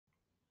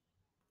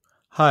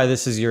Hi,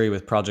 this is Yuri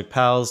with Project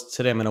Pals.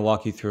 Today I'm going to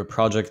walk you through a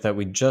project that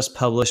we just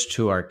published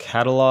to our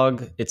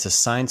catalog. It's a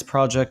science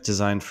project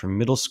designed for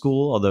middle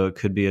school, although it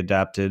could be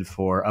adapted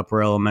for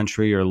upper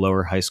elementary or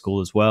lower high school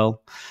as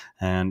well.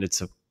 And it's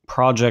a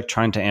project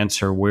trying to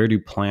answer, where do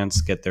plants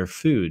get their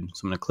food?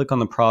 So I'm going to click on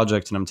the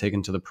project and I'm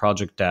taken to the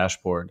project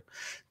dashboard.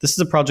 This is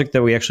a project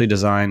that we actually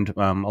designed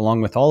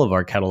along with all of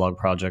our catalog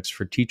projects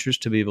for teachers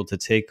to be able to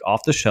take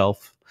off the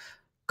shelf,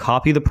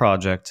 copy the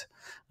project,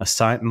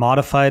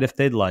 modify it if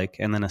they'd like,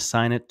 and then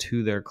assign it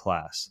to their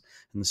class.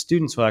 And the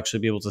students will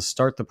actually be able to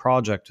start the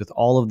project with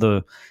all of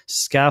the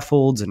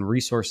scaffolds and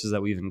resources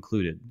that we've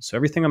included. So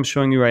everything I'm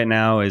showing you right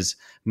now is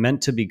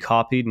meant to be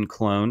copied and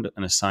cloned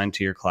and assigned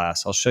to your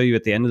class. I'll show you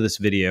at the end of this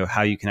video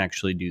how you can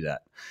actually do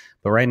that.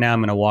 But right now I'm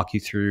going to walk you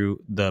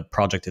through the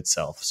project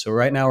itself. So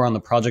right now we're on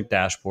the project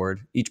dashboard.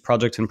 Each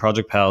project in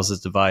Project Pals is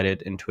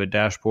divided into a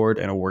dashboard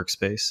and a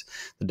workspace.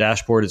 The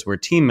dashboard is where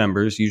team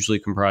members, usually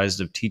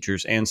comprised of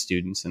teachers and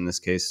students, in this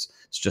case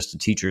it's just a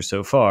teacher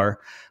so far,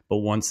 but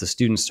once the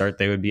students start,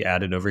 they would be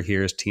added over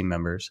here as team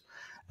members.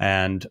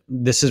 And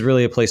this is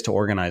really a place to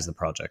organize the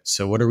project.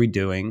 So what are we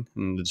doing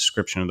in the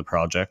description of the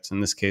project?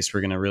 In this case,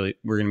 we're going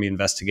to be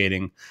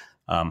investigating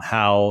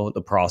how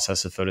the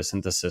process of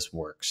photosynthesis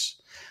works.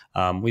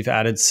 We've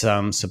added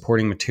some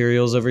supporting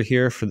materials over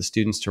here for the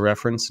students to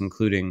reference,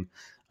 including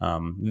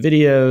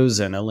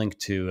videos and a link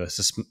to a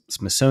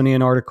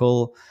Smithsonian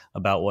article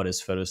about what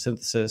is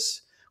photosynthesis.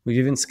 We've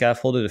even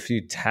scaffolded a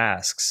few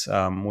tasks,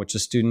 which the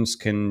students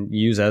can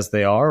use as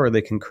they are, or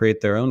they can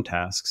create their own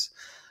tasks.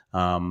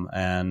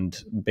 And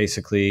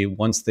basically,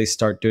 once they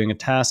start doing a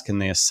task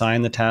and they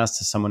assign the task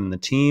to someone in the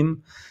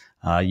team,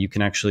 you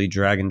can actually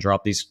drag and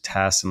drop these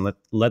tasks and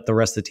let the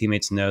rest of the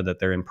teammates know that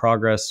they're in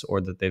progress or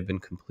that they've been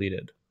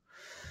completed.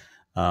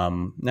 Now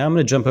I'm going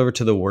to jump over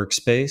to the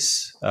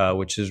workspace,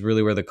 which is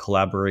really where the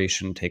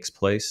collaboration takes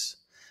place.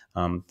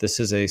 This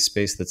is a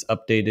space that's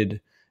updated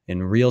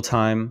in real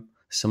time,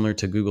 similar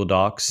to Google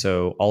Docs.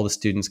 So all the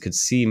students could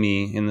see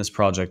me in this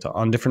project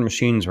on different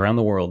machines around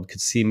the world, could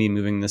see me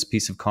moving this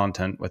piece of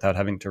content without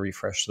having to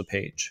refresh the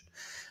page.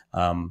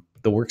 The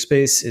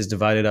workspace is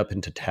divided up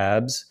into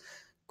tabs: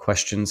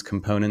 questions,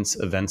 components,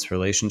 events,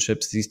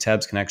 relationships. These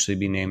tabs can actually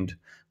be named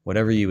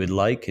whatever you would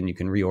like, and you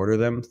can reorder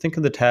them. Think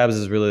of the tabs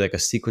as really like a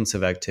sequence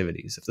of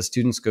activities. If the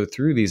students go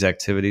through these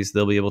activities,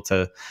 they'll be able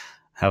to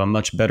have a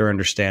much better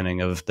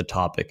understanding of the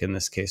topic, in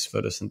this case,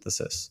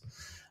 photosynthesis.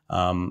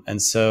 And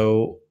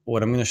so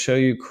what I'm going to show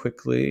you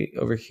quickly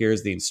over here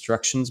is the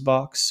instructions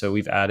box. So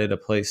we've added a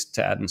place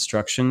to add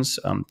instructions.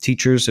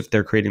 Teachers, if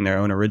they're creating their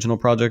own original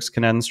projects,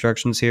 can add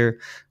instructions here.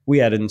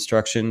 We added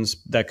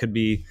instructions that could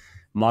be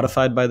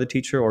modified by the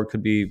teacher or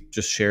could be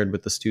just shared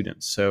with the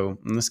students. So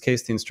in this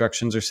case, the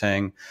instructions are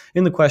saying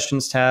in the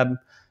questions tab,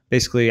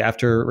 basically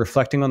after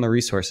reflecting on the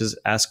resources,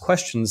 ask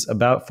questions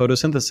about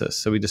photosynthesis.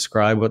 So we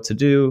describe what to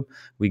do,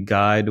 we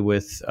guide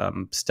with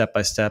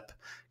step-by-step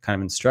kind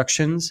of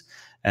instructions,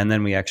 and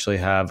then we actually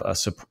have a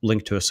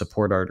link to a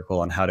support article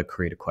on how to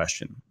create a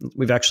question.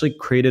 We've actually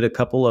created a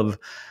couple of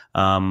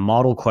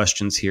model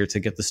questions here to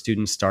get the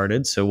students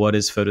started. So what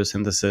is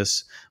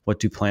photosynthesis? What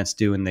do plants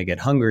do when they get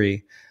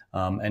hungry?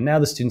 And now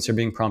the students are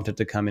being prompted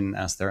to come in and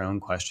ask their own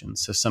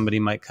questions. So somebody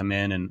might come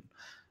in and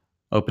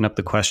open up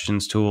the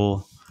questions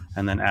tool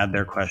and then add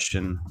their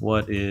question.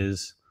 What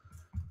is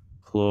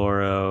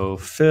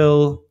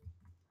chlorophyll?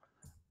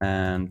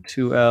 And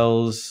 2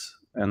 L's,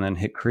 and then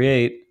hit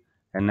create.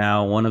 And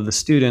now one of the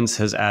students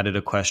has added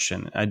a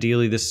question.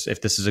 Ideally,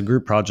 if this is a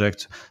group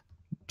project,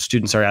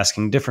 students are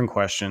asking different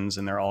questions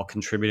and they're all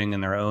contributing in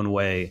their own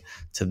way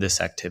to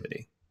this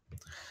activity.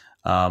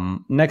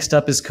 Next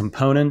up is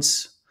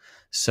components.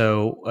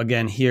 So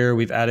again, here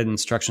we've added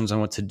instructions on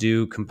what to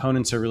do.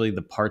 Components are really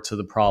the parts of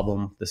the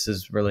problem. This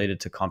is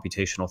related to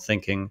computational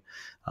thinking,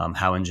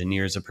 how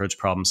engineers approach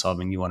problem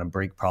solving. You want to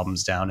break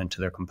problems down into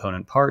their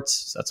component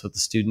parts. So that's what the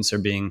students are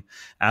being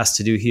asked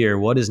to do here.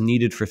 What is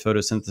needed for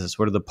photosynthesis?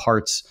 What are the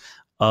parts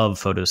of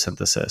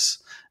photosynthesis?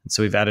 And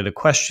so we've added a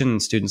question,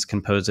 and students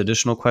can pose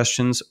additional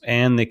questions,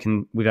 and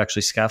we've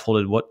actually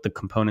scaffolded what the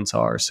components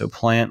are. So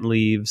plant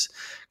leaves,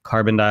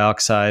 carbon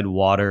dioxide,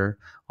 water,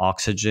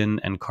 oxygen,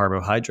 and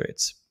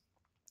carbohydrates.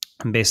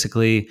 And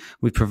basically,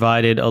 we've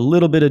provided a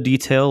little bit of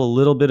detail, a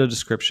little bit of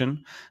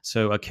description,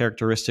 so a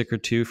characteristic or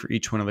two for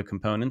each one of the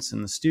components,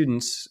 and the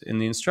students in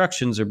the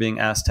instructions are being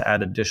asked to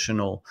add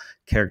additional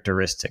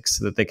characteristics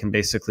so that they can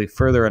basically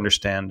further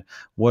understand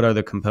what are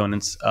the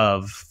components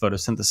of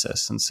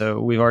photosynthesis. And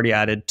so we've already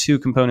added 2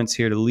 components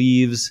here to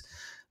leaves.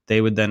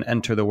 They would then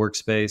enter the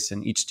workspace,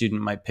 and each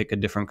student might pick a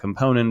different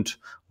component,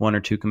 1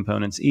 or 2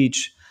 components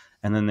each,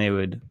 and then they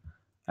would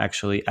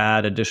actually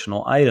add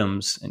additional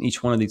items, and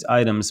each one of these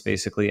items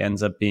basically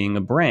ends up being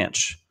a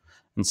branch.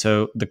 And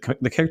so the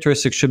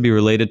characteristics should be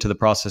related to the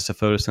process of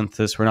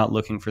photosynthesis. We're not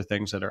looking for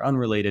things that are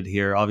unrelated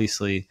here.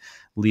 Obviously,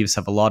 leaves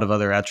have a lot of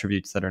other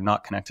attributes that are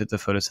not connected to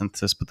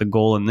photosynthesis, but the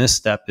goal in this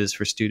step is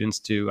for students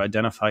to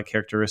identify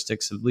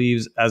characteristics of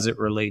leaves as it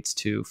relates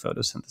to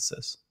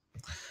photosynthesis.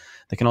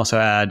 They can also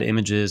add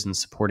images and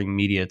supporting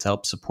media to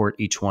help support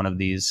each one of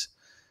these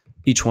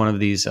each one of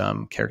these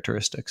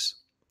characteristics.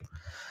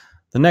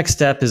 The next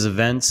step is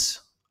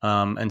events.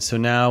 And so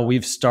now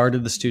we've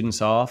started the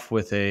students off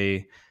with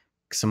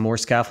some more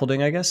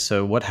scaffolding, I guess.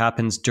 So what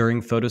happens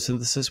during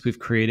photosynthesis? We've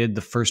created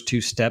the first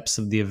two steps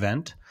of the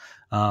event,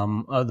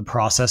 of the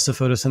process of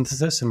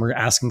photosynthesis, and we're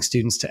asking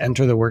students to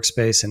enter the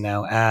workspace and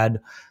now add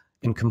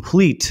and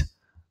complete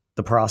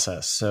the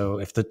process. So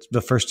if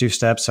the first two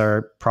steps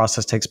are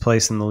process takes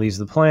place in the leaves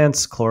of the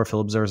plants,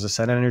 chlorophyll absorbs the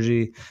sun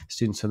energy,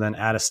 students will then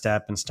add a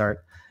step and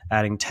start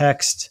adding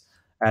text,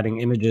 adding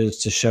images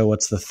to show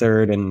what's the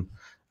third and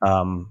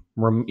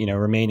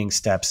remaining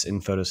steps in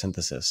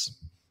photosynthesis.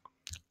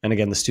 And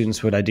again, the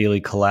students would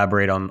ideally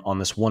collaborate on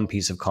this one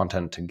piece of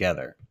content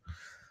together.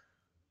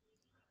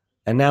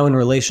 And now in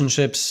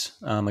relationships,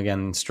 again,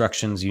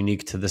 instructions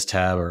unique to this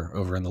tab are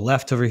over on the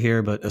left over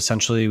here, but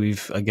essentially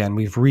we've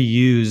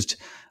reused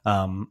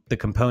the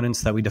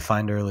components that we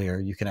defined earlier.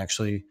 You can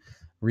actually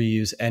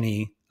reuse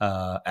any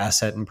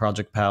asset in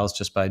Project Pals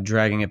just by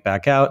dragging it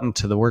back out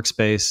into the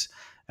workspace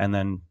and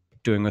then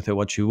doing with it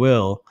what you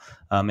will.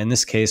 In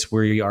this case,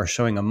 we are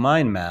showing a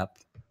mind map,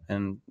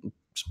 and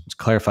it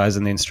clarifies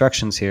in the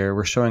instructions here,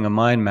 we're showing a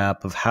mind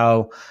map of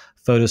how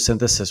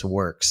photosynthesis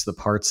works, the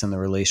parts and the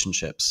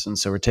relationships. And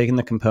so we're taking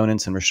the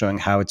components and we're showing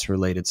how it's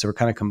related. So we're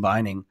kind of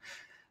combining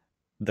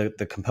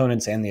the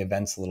components and the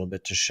events a little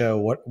bit to show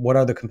what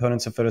are the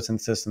components of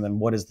photosynthesis and then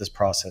what is this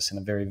process in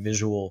a very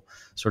visual,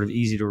 sort of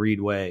easy to read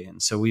way.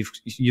 And so we've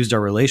used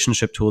our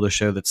relationship tool to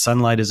show that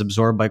sunlight is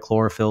absorbed by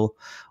chlorophyll,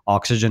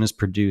 oxygen is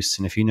produced.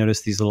 And if you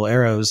notice these little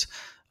arrows,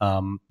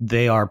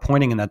 they are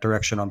pointing in that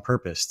direction on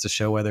purpose to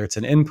show whether it's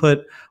an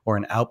input or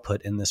an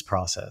output in this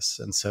process.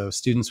 And so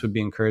students would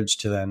be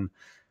encouraged to then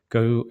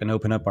go and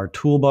open up our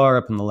toolbar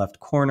up in the left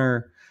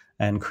corner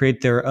and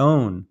create their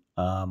own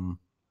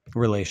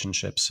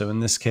relationships. So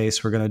in this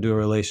case, we're going to do a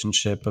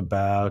relationship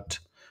we're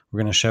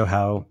going to show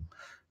how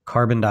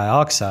carbon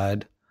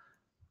dioxide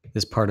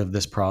is part of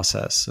this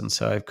process. And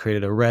so I've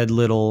created a red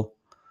little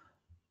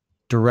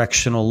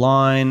directional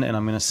line, and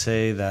I'm going to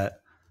say that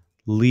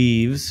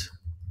leaves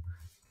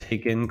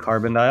take in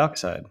carbon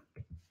dioxide.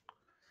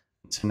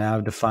 So now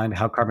I've defined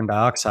how carbon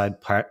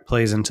dioxide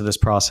plays into this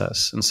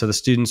process. And so the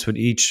students would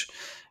each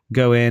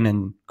go in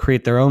and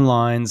create their own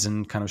lines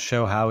and kind of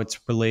show how it's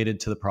related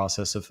to the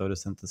process of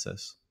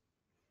photosynthesis.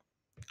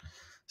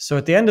 So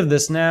at the end of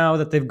this, now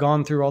that they've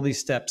gone through all these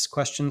steps,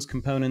 questions,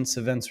 components,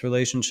 events,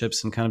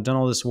 relationships, and kind of done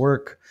all this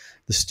work,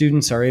 the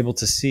students are able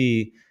to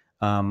see,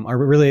 are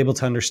really able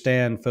to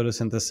understand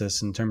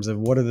photosynthesis in terms of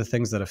what are the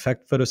things that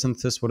affect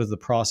photosynthesis, what is the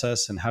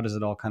process, and how does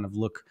it all kind of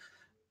look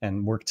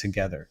and work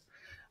together.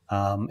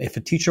 If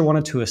a teacher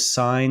wanted to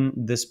assign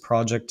this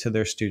project to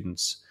their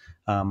students,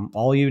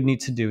 all you would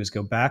need to do is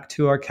go back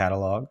to our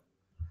catalog.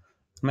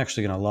 I'm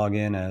actually going to log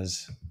in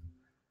as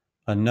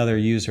another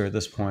user at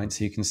this point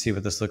so you can see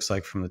what this looks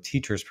like from the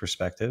teacher's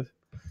perspective.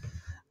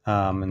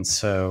 And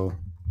so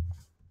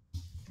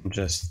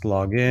just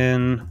log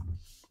in.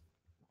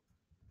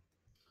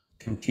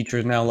 And teacher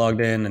is now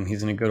logged in, and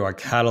he's going to go to our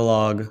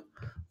catalog,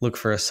 look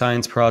for a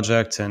science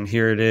project, and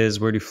here it is.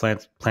 Where do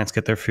plants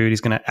get their food?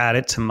 He's going to add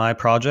it to my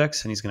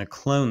projects, and he's going to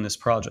clone this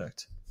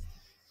project.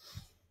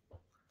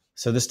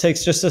 So this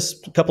takes just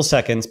a couple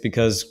seconds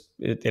because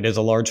it is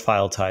a large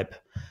file type.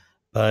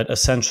 But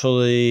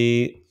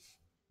essentially,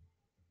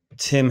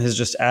 Tim has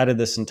just added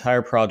this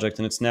entire project,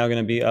 and it's now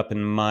going to be up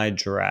in my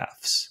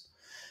drafts.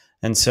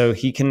 And so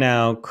he can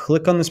now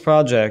click on this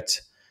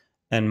project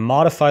and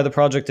modify the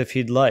project if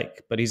he'd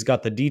like. But he's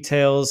got the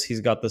details, he's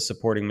got the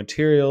supporting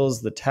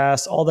materials, the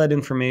tasks, all that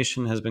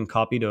information has been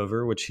copied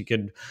over, which he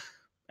could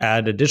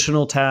add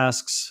additional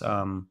tasks,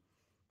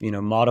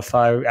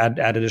 modify, add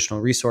additional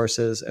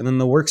resources, and then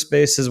the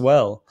workspace as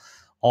well.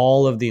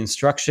 All of the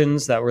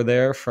instructions that were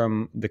there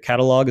from the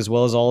catalog, as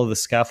well as all of the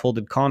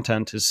scaffolded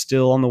content, is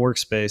still on the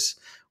workspace,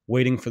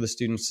 waiting for the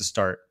students to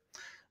start.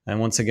 And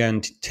once again,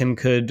 Tim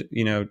could,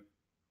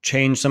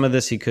 change some of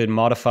this. He could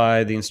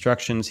modify the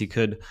instructions. He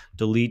could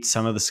delete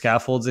some of the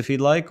scaffolds if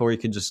he'd like, or he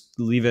could just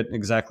leave it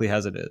exactly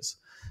as it is.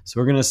 So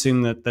we're going to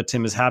assume that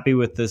Tim is happy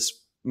with this,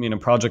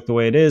 project the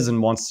way it is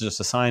and wants to just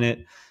assign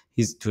it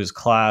to his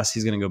class.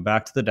 He's going to go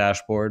back to the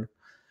dashboard,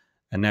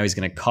 and now he's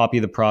going to copy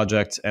the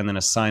project and then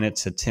assign it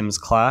to Tim's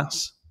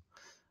class.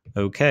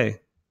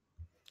 Okay.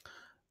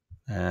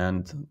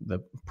 And the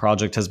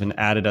project has been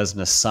added as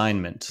an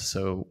assignment.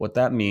 So what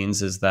that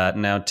means is that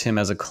now Tim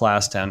has a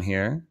class down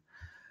here,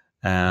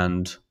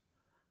 and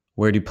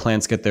where do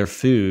plants get their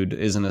food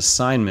is an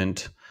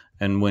assignment.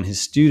 And when his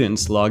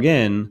students log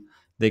in,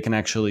 they can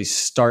actually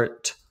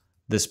start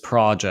this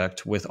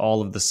project with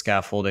all of the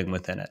scaffolding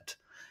within it.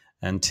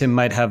 And Tim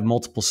might have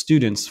multiple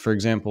students. For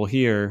example,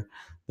 here,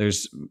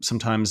 there's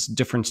sometimes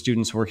different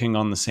students working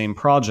on the same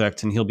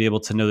project, and he'll be able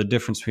to know the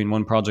difference between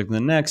one project and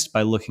the next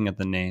by looking at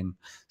the name.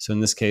 So in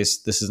this case,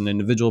 this is an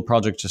individual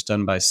project just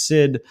done by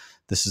Sid.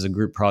 This is a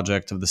group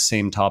project of the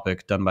same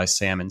topic done by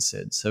Sam and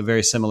Sid. So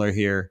very similar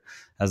here.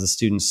 As the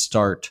students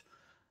start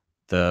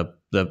the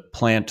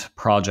plant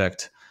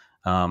project,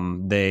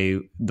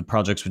 the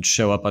projects would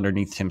show up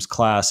underneath Tim's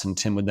class, and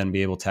Tim would then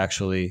be able to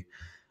actually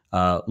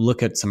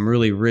look at some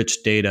really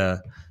rich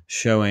data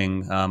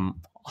showing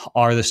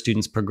are the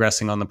students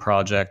progressing on the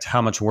project?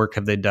 How much work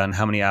have they done?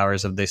 How many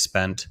hours have they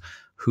spent?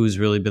 Who's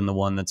really been the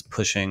one that's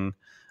pushing,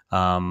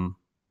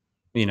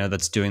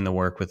 that's doing the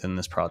work within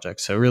this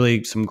project? So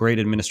really some great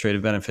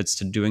administrative benefits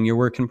to doing your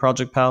work in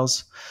Project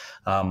Pals.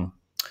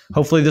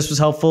 Hopefully this was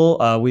helpful.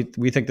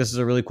 We think this is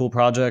a really cool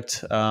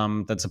project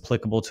that's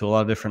applicable to a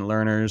lot of different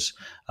learners.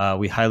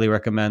 We highly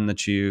recommend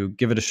that you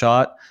give it a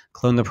shot,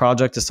 clone the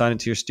project, assign it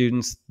to your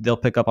students. They'll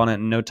pick up on it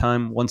in no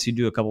time. Once you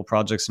do a couple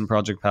projects in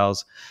Project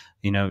Pals,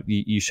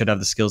 you should have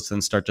the skills to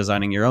then start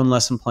designing your own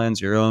lesson plans,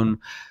 your own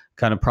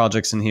kind of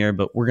projects in here.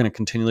 But we're going to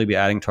continually be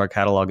adding to our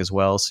catalog as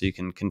well, so you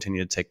can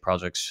continue to take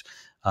projects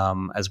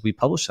as we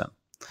publish them.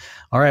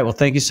 All right. Well,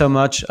 thank you so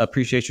much.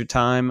 Appreciate your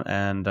time,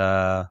 and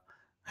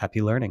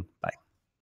happy learning. Bye.